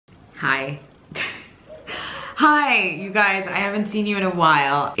Hi. Hi, you guys. I haven't seen you in a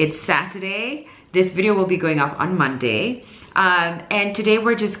while. It's Saturday. This video will be going up on Monday. And today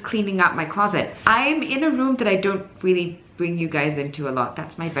we're just cleaning up my closet. I'm in a room that I don't really bring you guys into a lot.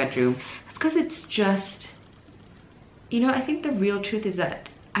 That's my bedroom. That's because it's just, you know, I think the real truth is that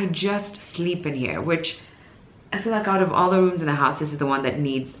I just sleep in here, which I feel like out of all the rooms in the house, this is the one that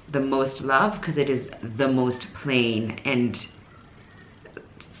needs the most love because it is the most plain and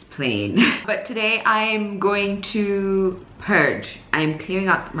plain. But today I'm going to purge. I'm clearing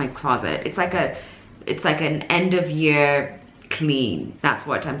up my closet. It's like an end of year clean. That's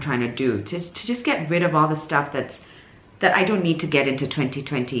what I'm trying to do. To just get rid of all the stuff that I don't need to get into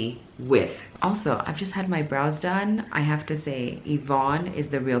 2020 with. Also, I've just had my brows done. I have to say, Yvonne is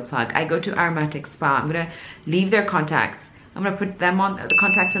the real plug. I go to Aromatics Spa. I'm gonna leave their contacts. I'm gonna put them on the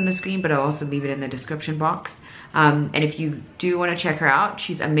contacts on the screen, but I'll also leave it in the description box. And if you do want to check her out,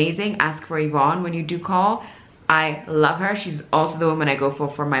 she's amazing. Ask for Yvonne when you do call. I love her. She's also the woman I go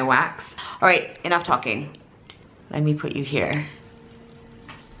for my wax. All right, enough talking. Let me put you here.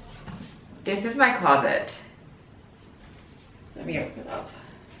 This is my closet. Let me open it up.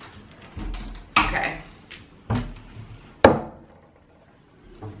 Okay.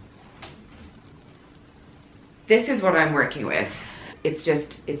 This is what I'm working with. It's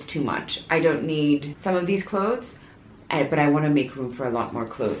too much. I don't need some of these clothes, but I want to make room for a lot more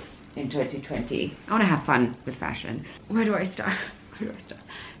clothes in 2020. I want to have fun with fashion. Where do I start? Where do I start?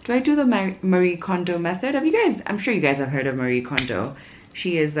 Do I do the Marie Kondo method? Have you guys, I'm sure you guys have heard of Marie Kondo.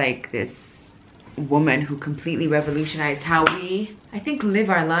 She is like this woman who completely revolutionized how we, I think, live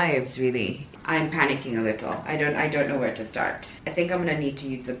our lives, really. I'm panicking a little. I don't know where to start. I think I'm gonna need to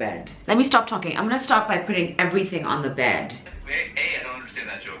use the bed. Let me stop talking. I'm gonna start by putting everything on the bed. I don't understand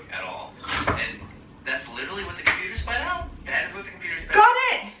that joke at all. And that's literally what the computer spat out? That is what the computer spat out? Got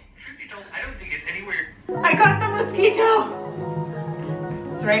it! I don't think it's anywhere. I got the mosquito!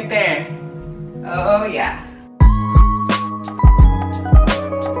 It's right there. Oh yeah.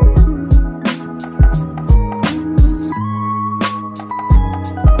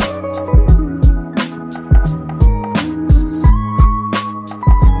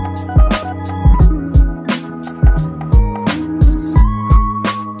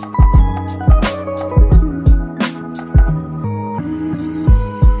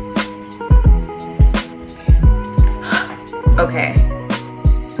 Okay,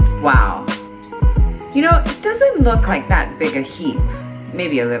 wow. You know, it doesn't look like that big a heap.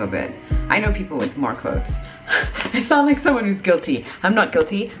 Maybe a little bit. I know people with more clothes. I sound like someone who's guilty. I'm not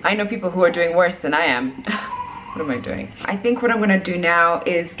guilty. I know people who are doing worse than I am. What am I doing? I think what I'm gonna do now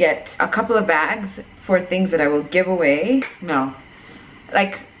is get a couple of bags for things that I will give away. No,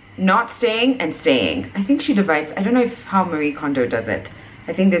 like not staying and staying. I think she divides, I don't know how Marie Kondo does it.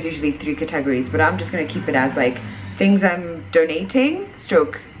 I think there's usually 3 categories, but I'm just gonna keep it as like things I'm donating,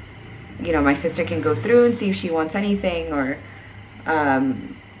 stroke, you know, my sister can go through and see if she wants anything, or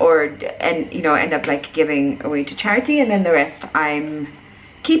you know, end up like giving away to charity, and then the rest I'm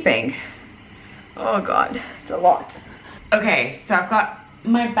keeping. Oh God, it's a lot. Okay, so I've got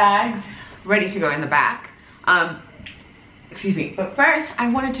my bags ready to go in the back. Excuse me, but first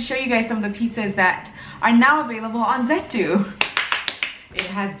I wanted to show you guys some of the pieces that are now available on ZETU. It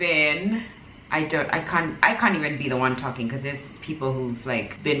has been, I can't even be the one talking because there's people who've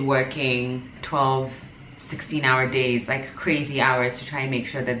like been working 12, 16-hour days, like crazy hours to try and make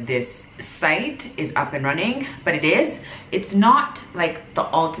sure that this site is up and running, but it is. It's not like the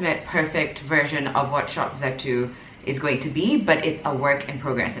ultimate perfect version of what Shop ZETU is going to be, but it's a work in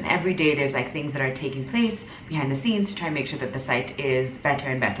progress, and every day there's like things that are taking place behind the scenes to try and make sure that the site is better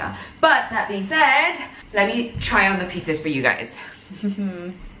and better. But that being said, let me try on the pieces for you guys.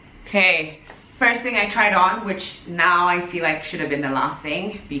 Okay, first thing I tried on, which now I feel like should have been the last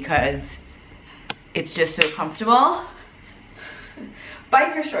thing because it's just so comfortable.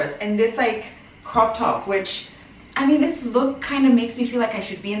 Biker shorts and this like crop top, which, I mean, this look kind of makes me feel like I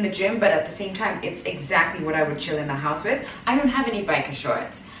should be in the gym, but at the same time, it's exactly what I would chill in the house with. I don't have any biker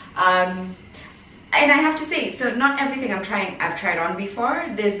shorts. And I have to say, so not everything I've tried on before.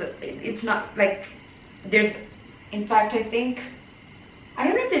 It's not like, in fact, I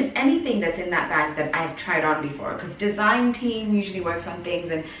don't know if there's anything that's in that bag that I've tried on before, because design team usually works on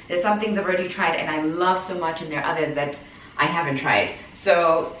things, and there's some things I've already tried and I love so much, and there are others that I haven't tried.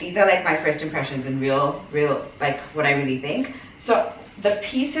 So these are like my first impressions and real like what I really think. So the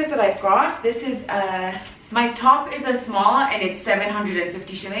pieces that I've got, this is my top is a small and it's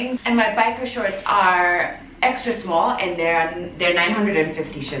 750 shillings, and my biker shorts are extra small and they're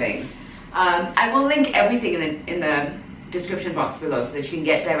 950 shillings. I will link everything in the description box below so that you can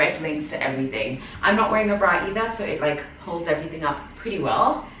get direct links to everything. I'm not wearing a bra either, so it like holds everything up pretty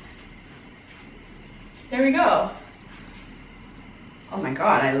well. There we go. Oh my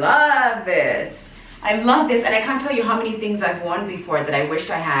God, I love this. I love this, and I can't tell you how many things I've worn before that I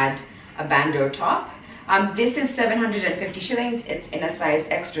wished I had a bandeau top. This is 750 shillings. It's in a size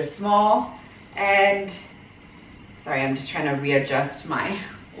extra small, and sorry, I'm just trying to readjust my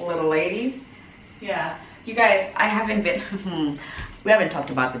little ladies. Yeah, you guys, I haven't been, we haven't talked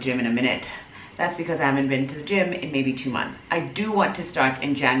about the gym in a minute. That's because I haven't been to the gym in maybe 2 months. I do want to start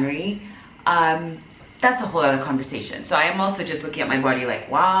in January. That's a whole other conversation. So I am also just looking at my body like,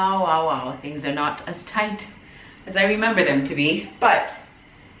 wow, wow, wow, things are not as tight as I remember them to be. But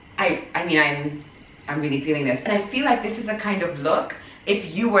I mean, I'm really feeling this. And I feel like this is the kind of look,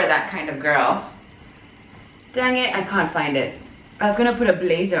 if you were that kind of girl. Dang it, I can't find it. I was gonna put a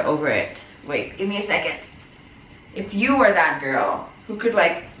blazer over it. Wait, give me a second. If you were that girl who could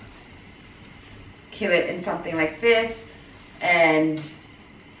like kill it in something like this and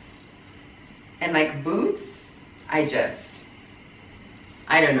like boots, I don't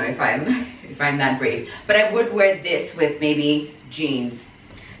know if I'm that brave, but I would wear this with maybe jeans.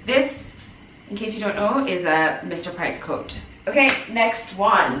 This, in case you don't know, is a Mr. Price coat. Okay, next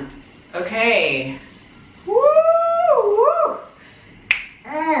one. Okay. Woo, woo.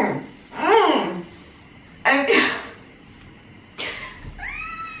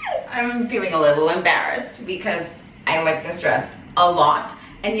 I'm feeling a little embarrassed because I like this dress a lot,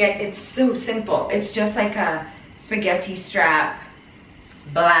 and yet it's so simple. It's just like a spaghetti strap,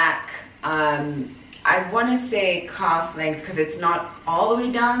 black, I want to say calf length because it's not all the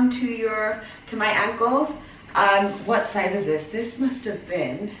way down to my ankles. What size is this? This must have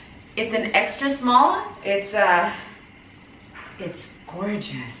been, it's an extra small. It's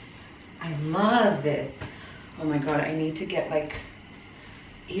gorgeous. I love this. Oh my God, I need to get like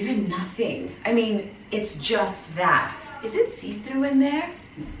even nothing. I mean, it's just that. Is it see-through in there?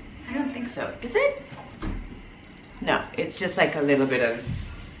 I don't think so. Is it? No, it's just like a little bit of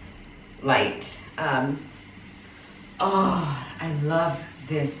light. Oh, I love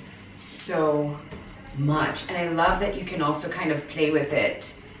this so much. And I love that you can also kind of play with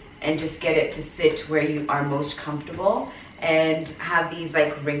it and just get it to sit where you are most comfortable and have these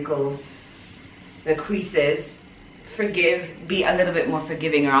like wrinkles, the creases, be a little bit more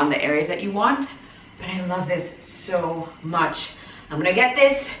forgiving around the areas that you want. But I love this so much. I'm gonna get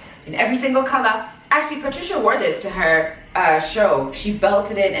this in every single color. Actually, Patricia wore this to her show. She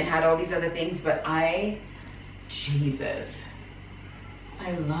belted it and had all these other things, but Jesus,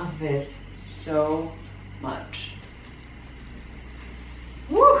 I love this so much.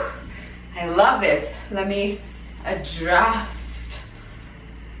 Woo, I love this. Let me adjust.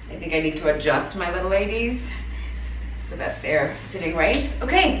 I think I need to adjust my little ladies so that they're sitting right.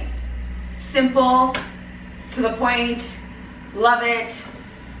 Okay, simple, to the point, love it.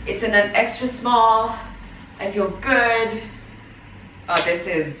 It's in an extra small. I feel good. Oh, this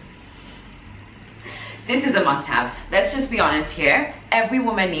is a must-have. Let's just be honest here. Every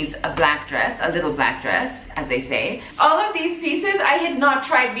woman needs a black dress, a little black dress, as they say. All of these pieces I had not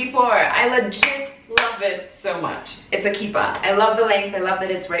tried before. I legit love this so much. It's a keeper. I love the length. I love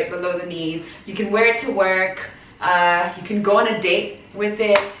that it's right below the knees. You can wear it to work. You can go on a date with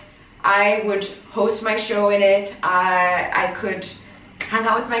it. I would host my show in it. I could hang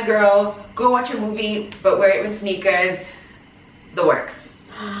out with my girls, go watch a movie, but wear it with sneakers. The works.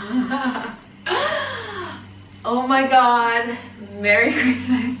 Oh my God, Merry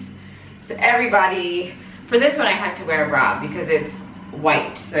Christmas to everybody. For this one I had to wear a bra because it's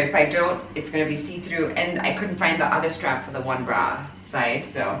white, so if I don't, it's gonna be see-through, and I couldn't find the other strap for the one bra side,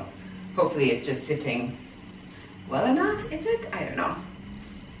 so hopefully it's just sitting well enough. Is it? I don't know.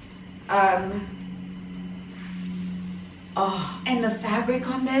 Oh, and the fabric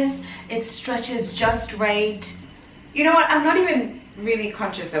on this, it stretches just right. You know what, I'm not even really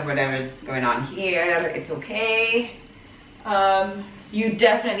conscious of whatever's going on here. It's okay. You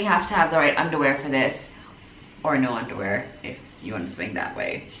definitely have to have the right underwear for this, or no underwear if you want to swing that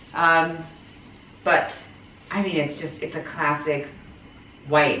way. But I mean, it's a classic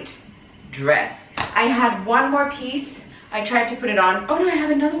white dress. I had one more piece. I tried to put it on. Oh no, I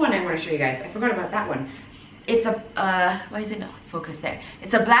have another one I want to show you guys. I forgot about that one. It's a, why is it not focused there?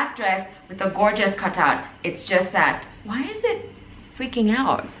 It's a black dress with a gorgeous cutout. It's just that, why is it freaking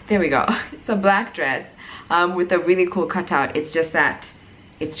out? There we go. It's a black dress with a really cool cutout. It's just that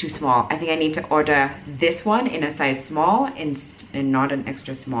it's too small. I think I need to order this one in a size small and not an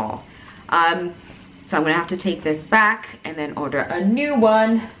extra small. So I'm gonna have to take this back and then order a new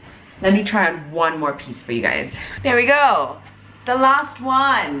one. Let me try on one more piece for you guys. There we go. The last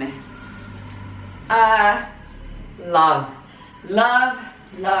one. Love.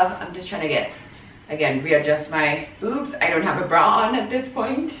 I'm just trying to get, again, readjust my boobs. I don't have a bra on at this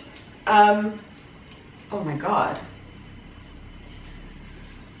point. Oh my God.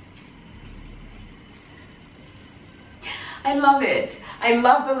 I love it. I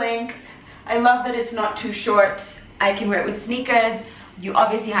love the length. I love that it's not too short. I can wear it with sneakers. You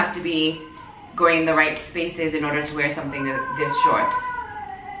obviously have to be going in the right spaces in order to wear something this short.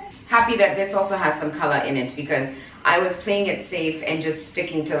 Happy that this also has some color in it, because I was playing it safe and just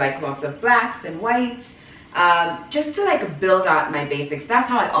sticking to like lots of blacks and whites, just to like build out my basics. That's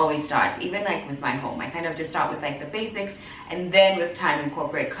how I always start, even like with my home. I kind of just start with like the basics, and then with time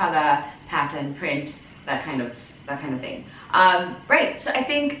incorporate color, pattern, print, that kind of thing. Right, so I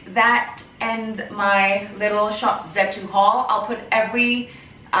think that ends my little shop ZETU haul. I'll put every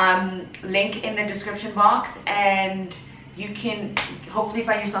link in the description box, and you can hopefully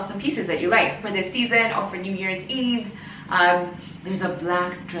find yourself some pieces that you like for this season or for New Year's Eve. There's a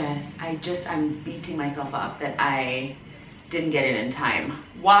black dress. I'm beating myself up that I didn't get it in time.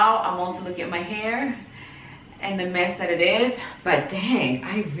 Wow, I'm also looking at my hair and the mess that it is, but dang,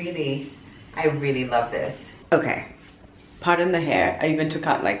 I really love this. Okay, pardon the hair. I even took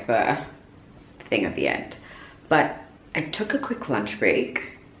out like the thing at the end, but I took a quick lunch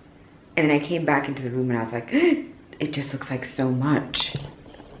break and then I came back into the room and I was like, it just looks like so much.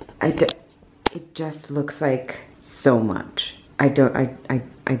 It just looks like so much. I don't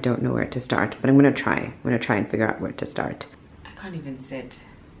know where to start, but I'm gonna try. I'm gonna try and figure out where to start. I can't even sit.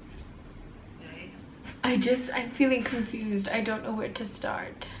 I'm feeling confused. I don't know where to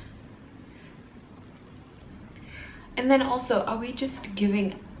start. And then also, are we just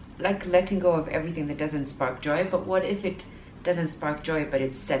giving, like, letting go of everything that doesn't spark joy? But what if it doesn't spark joy, but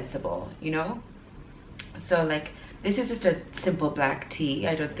it's sensible, you know? So like, this is just a simple black tea.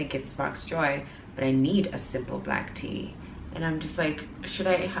 I don't think it sparks joy, but I need a simple black tea. And I'm just like, should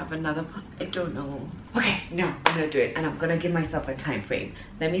I have another? I don't know. Okay, no, I'm gonna do it. And I'm gonna give myself a time frame.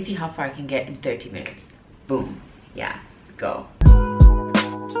 Let me see how far I can get in 30 minutes. Boom. Yeah, go.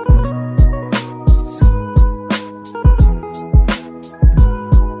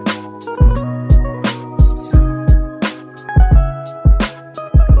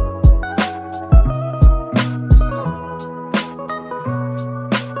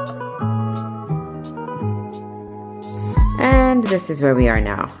 And this is where we are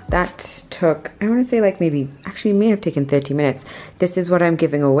now. That took, I want to say like maybe, actually may have taken 30 minutes. This is what I'm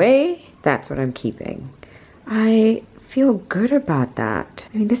giving away. That's what I'm keeping. I feel good about that.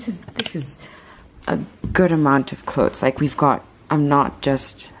 I mean, this is a good amount of clothes. Like we've got, I'm not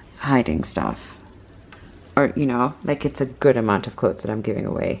just hiding stuff. Or, you know, like it's a good amount of clothes that I'm giving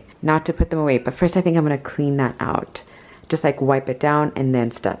away. Not to put them away, but first I think I'm gonna clean that out. Just like wipe it down and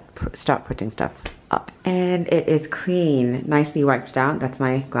then start putting stuff up. And it is clean, nicely wiped down. That's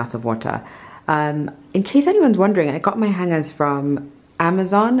my glass of water. In case anyone's wondering, I got my hangers from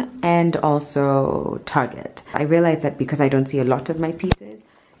Amazon and also Target. I realized that because I don't see a lot of my pieces,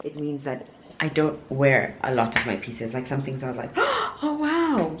 it means that I don't wear a lot of my pieces. Like some things I was like, oh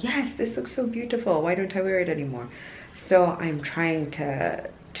wow, yes, this looks so beautiful. Why don't I wear it anymore? So I'm trying to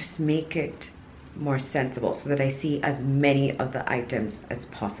just make it more sensible so that I see as many of the items as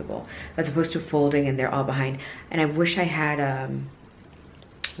possible, as opposed to folding and they're all behind. And I wish I had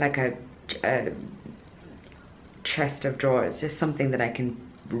like a chest of drawers, just something that I can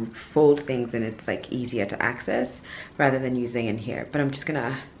fold things and it's like easier to access rather than using in here. But I'm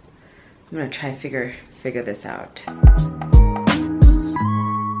gonna try figure this out.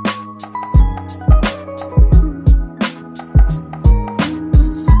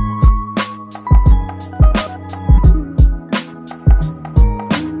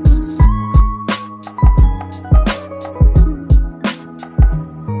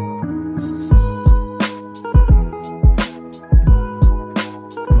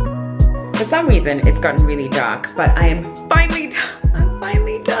 For some reason, it's gotten really dark, but I am finally done. I'm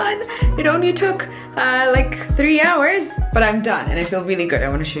finally done. It only took like 3 hours, but I'm done and I feel really good. I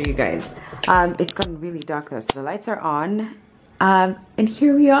want to show you guys. It's gotten really dark though, so the lights are on. And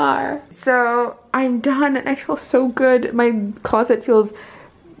here we are. So I'm done and I feel so good. My closet feels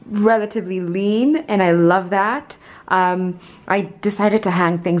relatively lean and I love that. I decided to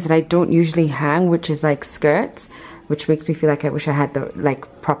hang things that I don't usually hang, which is like skirts, which makes me feel like I wish I had the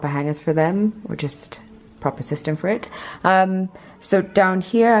like proper hangers for them or just proper system for it. So down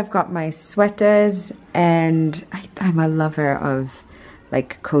here I've got my sweaters and I'm a lover of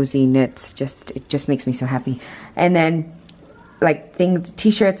like cozy knits. It just makes me so happy. And then like things,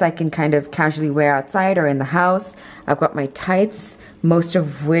 t-shirts I can kind of casually wear outside or in the house. I've got my tights, most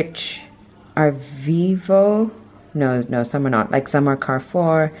of which are Vivo. No, some are not. Like some are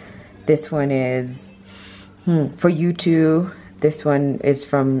Carrefour. This one is for ZETU. This one is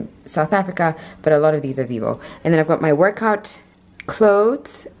from South Africa, but a lot of these are Vivo. And then I've got my workout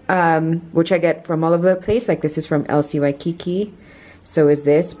clothes, which I get from all over the place. Like this is from LC Waikiki. So is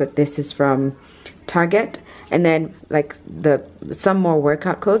this, but this is from Target. And then like some more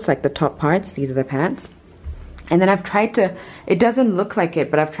workout clothes, like the top parts. These are the pants. And then I've tried to, it doesn't look like it,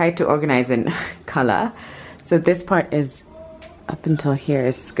 but I've tried to organize in color. So this part is up until here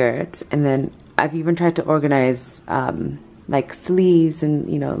is skirts. And then I've even tried to organize like sleeves and,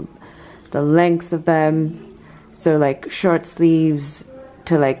 you know, the lengths of them. So like short sleeves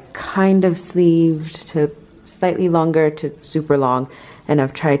to like kind of sleeved to slightly longer to super long. And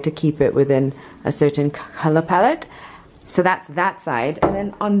I've tried to keep it within a certain color palette. So that's that side. And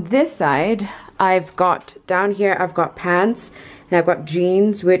then on this side, I've got, down here, I've got pants and I've got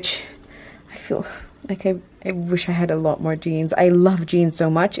jeans, which I feel like I wish I had a lot more jeans. I love jeans so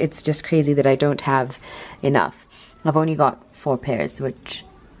much. It's just crazy that I don't have enough. I've only got 4 pairs, which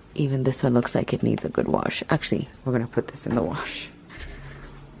even this one looks like it needs a good wash. Actually, we're gonna put this in the wash.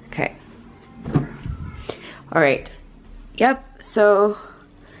 Okay. All right. Yep, so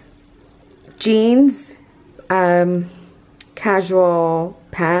jeans, casual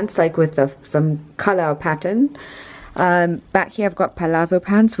pants, like with some color pattern. Back here I've got palazzo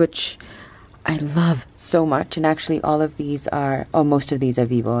pants, which I love so much. And actually all of these are, oh, most of these are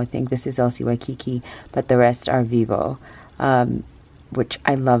Vivo. I think this is LC Waikiki, but the rest are Vivo, which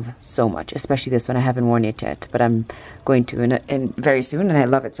I love so much. Especially this one, I haven't worn it yet, but I'm going to in very soon, and I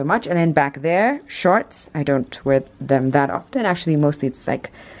love it so much. And then back there, shorts. I don't wear them that often. Actually, mostly it's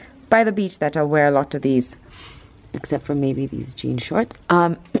like by the beach that I'll wear a lot of these, except for maybe these jean shorts.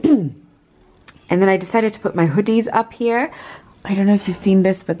 And then I decided to put my hoodies up here. I don't know if you've seen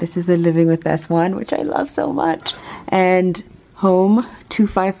this, but this is a Living with Bess one, which I love so much. And Home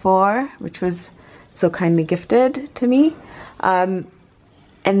 254, which was so kindly gifted to me.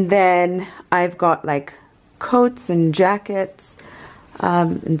 And then I've got like coats and jackets,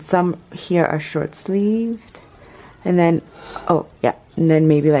 and some here are short sleeved. And then, oh yeah, and then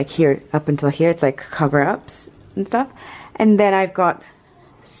maybe like here, up until here, it's like cover-ups and stuff. And then I've got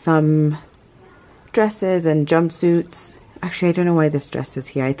some dresses and jumpsuits. Actually, I don't know why this dress is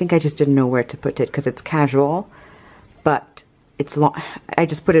here. I think I just didn't know where to put it because it's casual, but it's long. I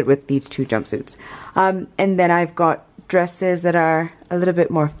just put it with these 2 jumpsuits. And then I've got dresses that are a little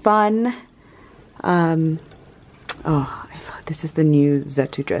bit more fun. Oh, this is the new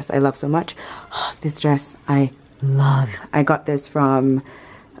ZETU dress I love so much. Oh, this dress I love. I got this from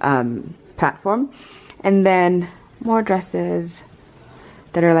Platform. And then more dresses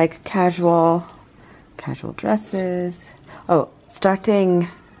that are like casual dresses. Oh, starting,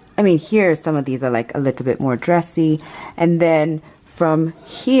 I mean, here some of these are like a little bit more dressy. And then from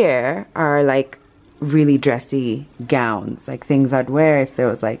here are like really dressy gowns, like things I'd wear if there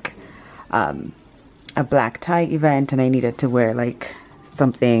was like a black tie event and I needed to wear like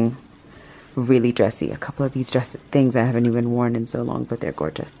something really dressy. A couple of these things I haven't even worn in so long, but they're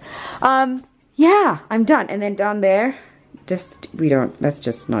gorgeous. Yeah, I'm done. And then down there, let's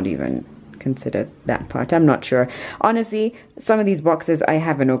just not even consider that part. I'm not sure. Honestly, some of these boxes I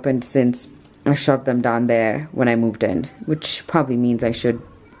haven't opened since I shoved them down there when I moved in, which probably means I should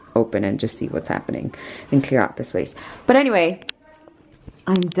open and just see what's happening and clear out this space. But anyway,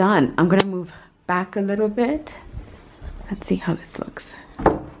 I'm done. I'm gonna move back a little bit. Let's see how this looks.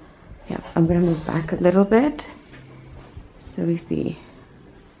 Yeah, I'm gonna move back a little bit. Let me see.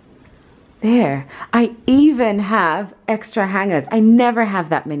 There. I even have extra hangers. I never have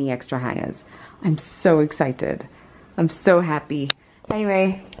that many extra hangers. I'm so excited. I'm so happy.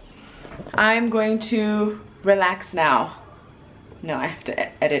 Anyway, I'm going to relax now. No, I have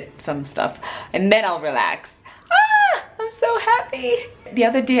to edit some stuff and then I'll relax. Ah, I'm so happy. The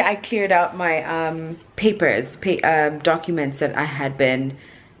other day I cleared out my papers, documents that I had been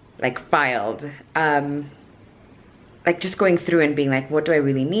like filed. Like just going through and being like, what do I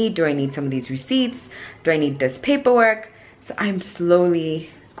really need? Do I need some of these receipts? Do I need this paperwork? So I'm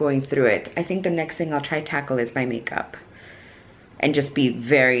slowly going through it. I think the next thing I'll try tackle is my makeup and just be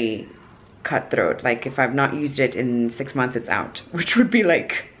very cutthroat. Like if I've not used it in 6 months, it's out, which would be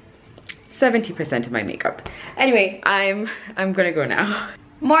like 70% of my makeup. Anyway, I'm gonna go now.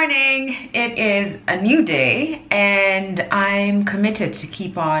 Morning, it is a new day and I'm committed to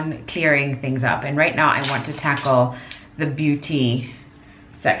keep on clearing things up. And right now I want to tackle the beauty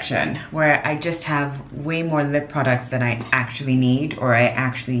section where I just have way more lip products than I actually need or I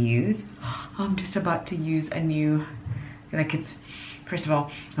actually use. I'm just about to use a new, like it's, first of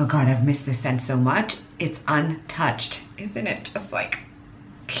all, oh God, I've missed this scent so much. It's untouched, isn't it? Just like,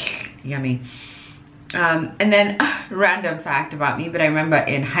 yummy. And then, random fact about me, but I remember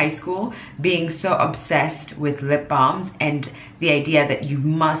in high school being so obsessed with lip balms and the idea that you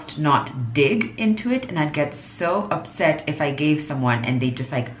must not dig into it, and I'd get so upset if I gave someone and they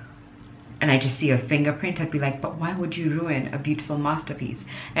just like, and I just see a fingerprint, I'd be like, but why would you ruin a beautiful masterpiece?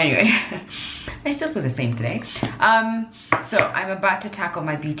 Anyway, I still feel the same today. So I'm about to tackle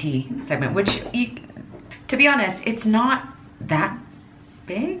my beauty segment, which, to be honest, it's not that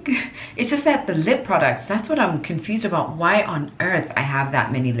big. It's just that the lip products, that's what I'm confused about. Why on earth I have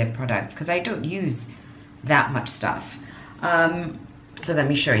that many lip products? Because I don't use that much stuff. So let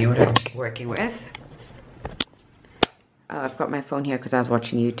me show you what I'm working with. I've got my phone here because I was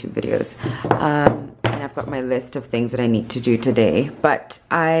watching YouTube videos. And I've got my list of things that I need to do today. But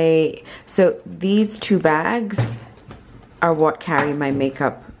so these 2 bags are what carry my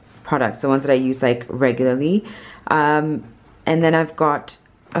makeup products, the ones that I use like regularly. And then I've got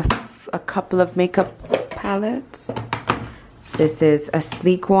a couple of makeup palettes. This is a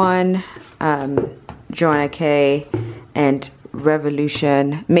sleek one, Joanna K, and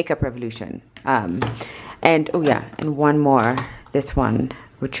Revolution, Makeup Revolution. And oh yeah, and one more, this one,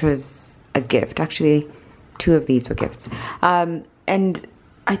 which was a gift. Actually, 2 of these were gifts. And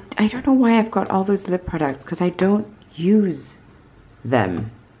I don't know why I've got all those lip products, because I don't use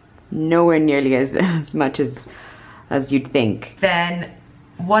them nowhere nearly as much as you'd think. Then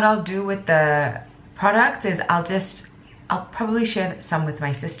what I'll do with the products is I'll probably share some with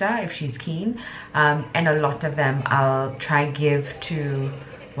my sister if she's keen, and a lot of them I'll try give to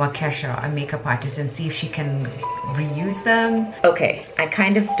Wakesha, a makeup artist, and see if she can reuse them. Okay, I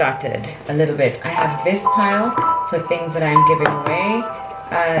kind of started a little bit. I have this pile for things that I'm giving away.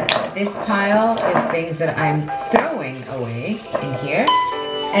 This pile is things that I'm throwing away in here,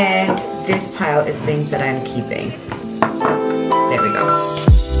 and this pile is things that I'm keeping. There we go.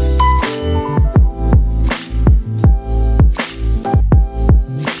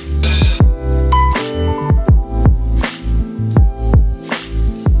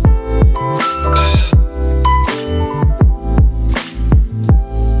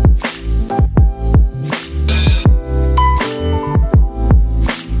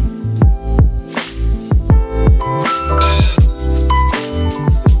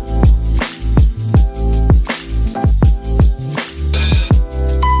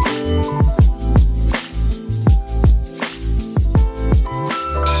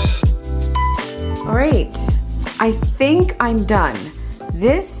 I think I'm done.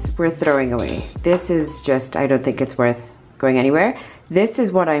 This we're throwing away. This is just, I don't think it's worth going anywhere. This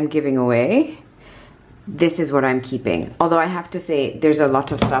is what I'm giving away. This is what I'm keeping. Although I have to say, there's a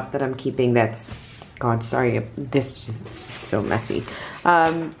lot of stuff that I'm keeping that's, God, sorry, this is just so messy.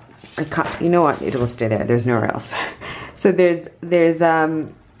 I can't, you know what, it will stay there. There's nowhere else. So there's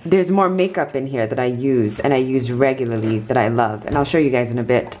more makeup in here that I use, and I use regularly, that I love, and I'll show you guys in a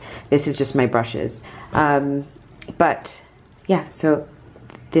bit. This is just my brushes. But yeah, so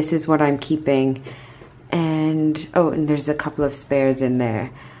this is what I'm keeping, and oh, and there's a couple of spares in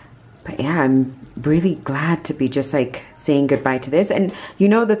there. But yeah, I'm really glad to be just like saying goodbye to this. And you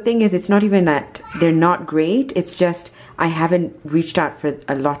know, the thing is, it's not even that they're not great, it's just I haven't reached out for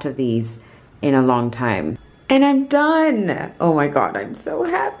a lot of these in a long time. And I'm done. Oh my God, I'm so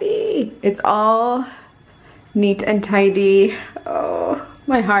happy. It's all neat and tidy. Oh,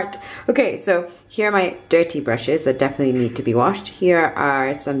 my heart. Okay, so here are my dirty brushes that definitely need to be washed. Here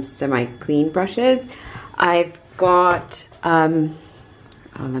are some semi-clean brushes. I've got, oh,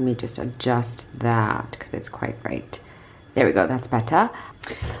 let me just adjust that because it's quite bright. There we go, that's better.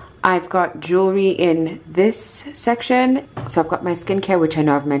 I've got jewelry in this section. So I've got my skincare, which I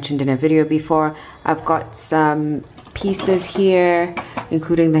know I've mentioned in a video before. I've got some pieces here,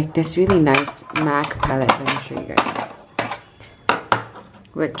 including like this really nice MAC palette. Let me show you guys this,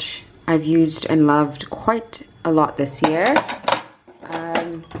 which I've used and loved quite a lot this year.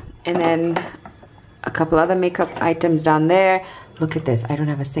 And then a couple other makeup items down there. Look at this, I don't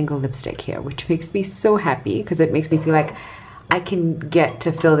have a single lipstick here, which makes me so happy because it makes me feel like I can get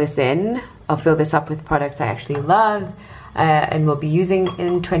to fill this in. I'll fill this up with products I actually love and will be using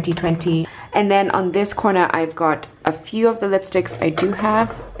in 2020. And then on this corner, I've got a few of the lipsticks I do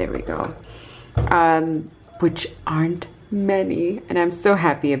have. There we go. Which aren't many, and I'm so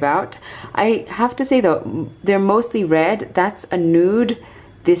happy about. I have to say though, they're mostly red. That's a nude.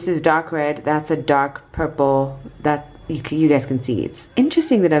 This is dark red. That's a dark purple. you guys can see. It's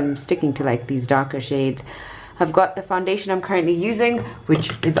interesting that I'm sticking to like these darker shades. I've got the foundation I'm currently using,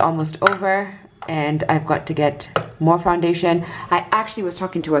 which is almost over, and I've got to get more foundation. I actually was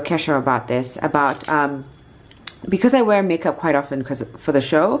talking to Akesha about this, about because I wear makeup quite often because for the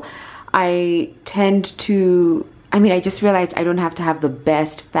show, I tend to, I mean, I just realized I don't have to have the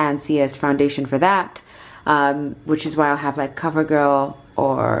best, fanciest foundation for that, which is why I'll have like CoverGirl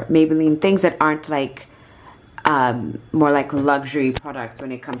or Maybelline, things that aren't like more like luxury products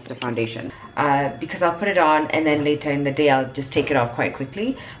when it comes to foundation, because I'll put it on and then later in the day I'll just take it off quite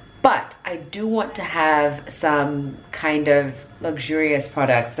quickly. But I do want to have some kind of luxurious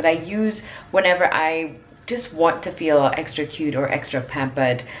products that I use whenever I just want to feel extra cute or extra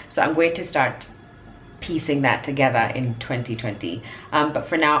pampered. So I'm going to start piecing that together in 2020. But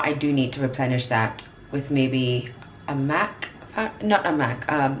for now, I do need to replenish that with maybe a MAC, not a MAC,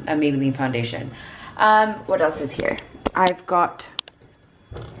 a Maybelline foundation. What else is here? I've got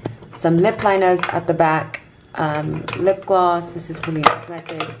some lip liners at the back, lip gloss, this is Brilliant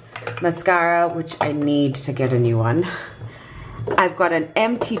Cosmetics, mascara, which I need to get a new one. I've got an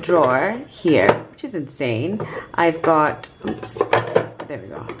empty drawer here, which is insane. I've got, oops, there we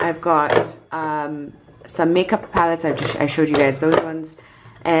go. I've got some makeup palettes. I showed you guys those ones,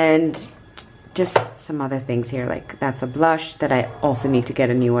 and just some other things here. Like that's a blush that I also need to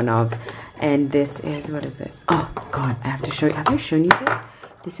get a new one of. And this is, what is this? Oh God, I have to show you. Have I shown you this?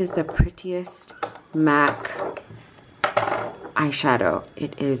 This is the prettiest MAC eyeshadow.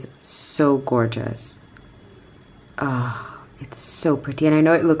 It is so gorgeous. Oh, it's so pretty. And I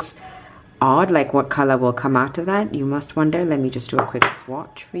know it looks odd, like what color will come out of that. You must wonder. Let me just do a quick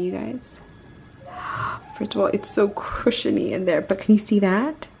swatch for you guys. First of all, it's so cushiony in there, but can you see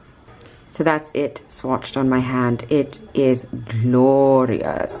that? So that's it swatched on my hand. It is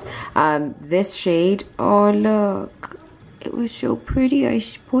glorious. This shade, oh look, it was so pretty, I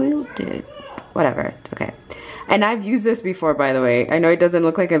spoiled it. Whatever, it's okay. And I've used this before, by the way. I know it doesn't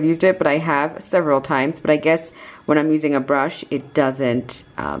look like I've used it, but I have several times. But I guess when I'm using a brush, it doesn't,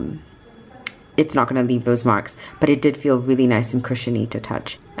 it's not gonna leave those marks. But it did feel really nice and cushiony to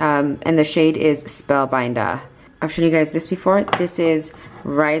touch. And the shade is Spellbinder. I've shown you guys this before. This is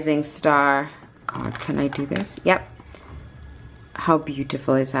Rising Star. God, can I do this? Yep. How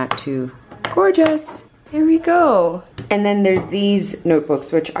beautiful is that too? Gorgeous. Here we go. And then there's these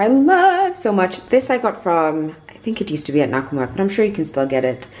notebooks, which I love so much. This I got from, I think it used to be at Nakumat, but I'm sure you can still get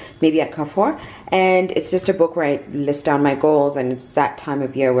it maybe at Carrefour. And it's just a book where I list down my goals, and it's that time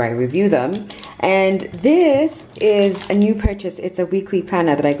of year where I review them. And this is a new purchase. It's a weekly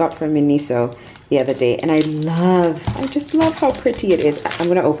planner that I got from Miniso the other day, and I just love how pretty it is. I'm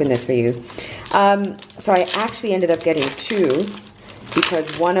gonna open this for you. So I actually ended up getting two,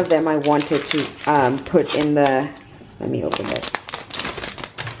 because one of them I wanted to put in the, let me open this.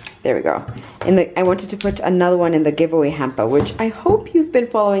 There we go. I wanted to put another one in the giveaway hamper, which I hope you've been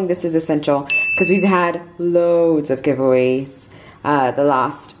following This Is Essential, because we've had loads of giveaways the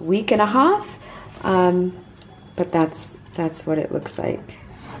last week and a half. But that's what it looks like.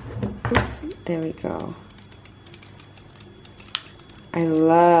 Oops, there we go. I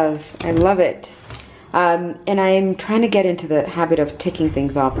love it. And I'm trying to get into the habit of ticking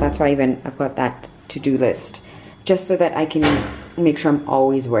things off. That's why I've got that to-do list, just so that I can make sure I'm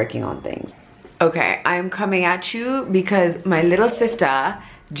always working on things. Okay, I'm coming at you because my little sister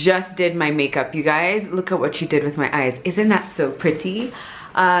just did my makeup, you guys. Look at what she did with my eyes. Isn't that so pretty?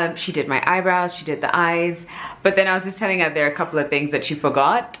 She did my eyebrows, she did the eyes, but then I was just telling her there are a couple of things that she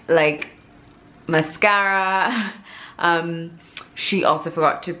forgot, like mascara. She also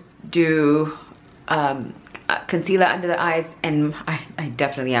forgot to do concealer under the eyes, and I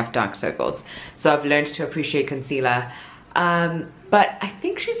definitely have dark circles, so I've learned to appreciate concealer. But I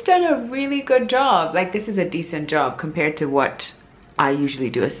think she's done a really good job. Like, this is a decent job compared to what I usually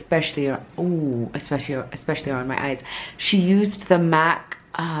do, especially around my eyes. She used the MAC,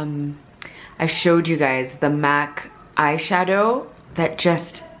 I showed you guys the MAC eyeshadow that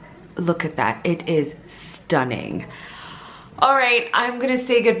just, look at that, it is stunning. All right, I'm gonna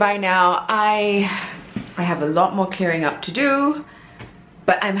say goodbye now. I have a lot more clearing up to do,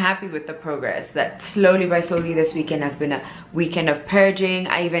 but I'm happy with the progress. That slowly by slowly this weekend has been a weekend of purging.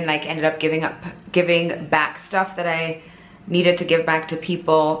 I even like ended up giving back stuff that I needed to give back to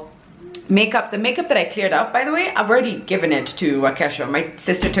people. Makeup, the makeup that I cleared up, by the way, I've already given it to Akesha. My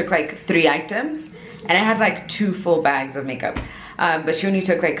sister took like 3 items, and I had like 2 full bags of makeup. But she only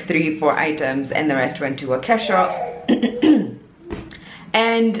took like 3-4 items, and the rest went to Akesha.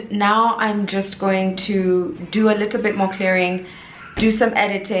 And now I'm just going to do a little bit more clearing do some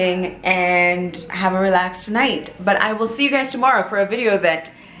editing, and have a relaxed night. But I will see you guys tomorrow for a video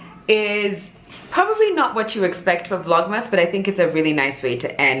that is probably not what you expect for Vlogmas, but I think it's a really nice way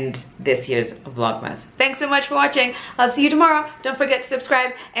to end this year's Vlogmas. Thanks so much for watching. I'll see you tomorrow. Don't forget to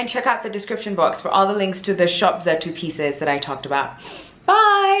subscribe and check out the description box for all the links to the shop ZETU pieces that I talked about.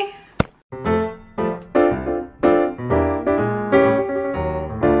 Bye!